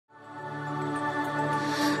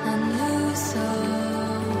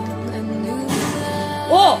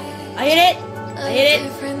I hit it! I hit it!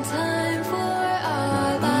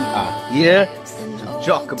 We are here to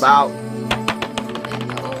talk about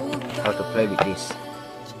how to play with this.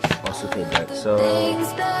 Also play that. So okay,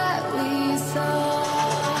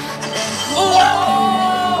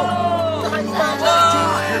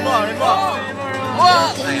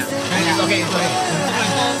 it's okay.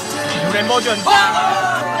 Rainbow John.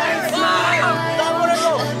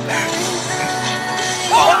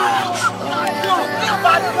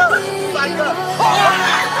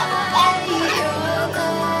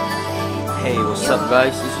 Hey, what's up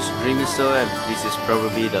guys? This is Dreamy So, and this is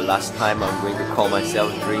probably the last time I'm going to call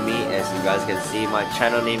myself Dreamy. As you guys can see, my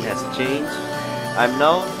channel name has changed. I'm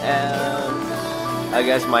known, and I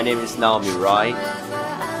guess my name is now Miraie.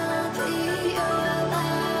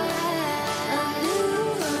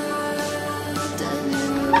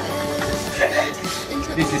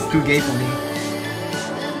 This is too gay for me.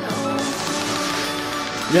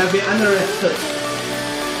 You have been underestimated.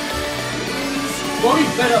 Boy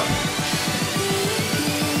is better.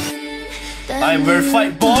 I'm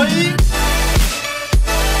verified, boy!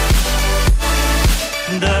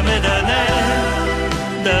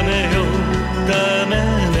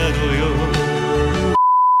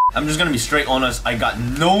 I'm just gonna be straight honest, I got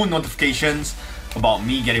no notifications about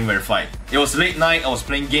me getting verified. It was late night, I was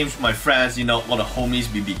playing games with my friends, you know, all the homies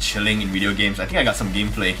be chilling in video games. I think I got some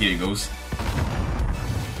gameplay, here it goes.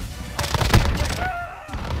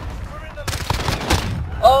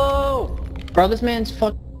 Oh! Bro, this man's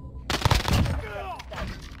fuck.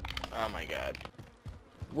 Oh my god.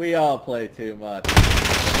 We all play too much.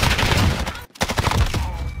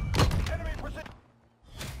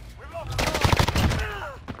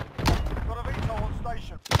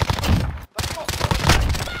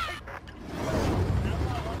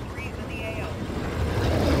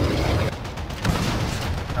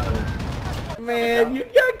 Man, you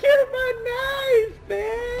got killed by knives,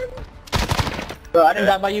 man! Bro, I didn't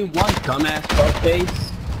die by you once, dumbass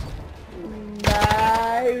fuckface.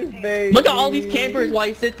 Knives, baby! Look at all these campers while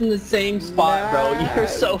he sits in the same spot, bro. You're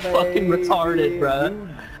so fucking retarded, bro.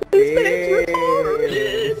 This man's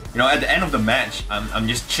retarded! You know, at the end of the match, I'm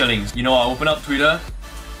just chilling. You know, I open up Twitter,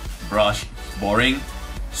 brush, boring,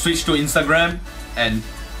 switch to Instagram, and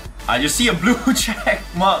I just see a blue check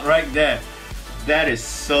mark right there. That is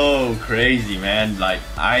so crazy, man. Like,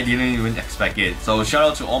 I didn't even expect it. So shout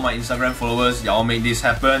out to all my Instagram followers. Y'all made this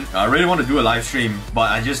happen. I really want to do a live stream, but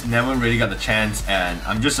I just never really got the chance, and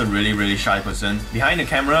I'm just a really shy person. Behind the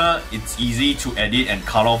camera, it's easy to edit and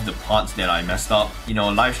cut off the parts that I messed up. You know,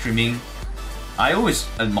 live streaming, I always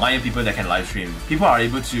admire people that can live stream. People are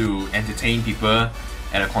able to entertain people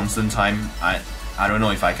at a constant time. I don't know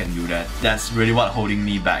if I can do that. That's really what holding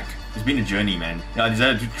me back. It's been a journey, man. You know, I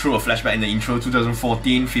decided to throw a flashback in the intro,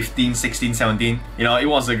 2014, 15, 16, 17. You know, it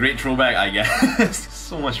was a great throwback, I guess.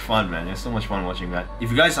 So much fun, man. It's so much fun watching that.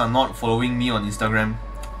 If you guys are not following me on Instagram,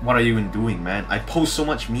 what are you even doing, man? I post so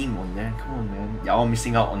much meme on there. Come on, man. You're all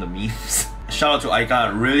missing out on the memes. Shout out to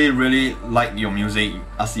AIKA. Really like your music.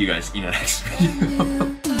 I'll see you guys in the next video.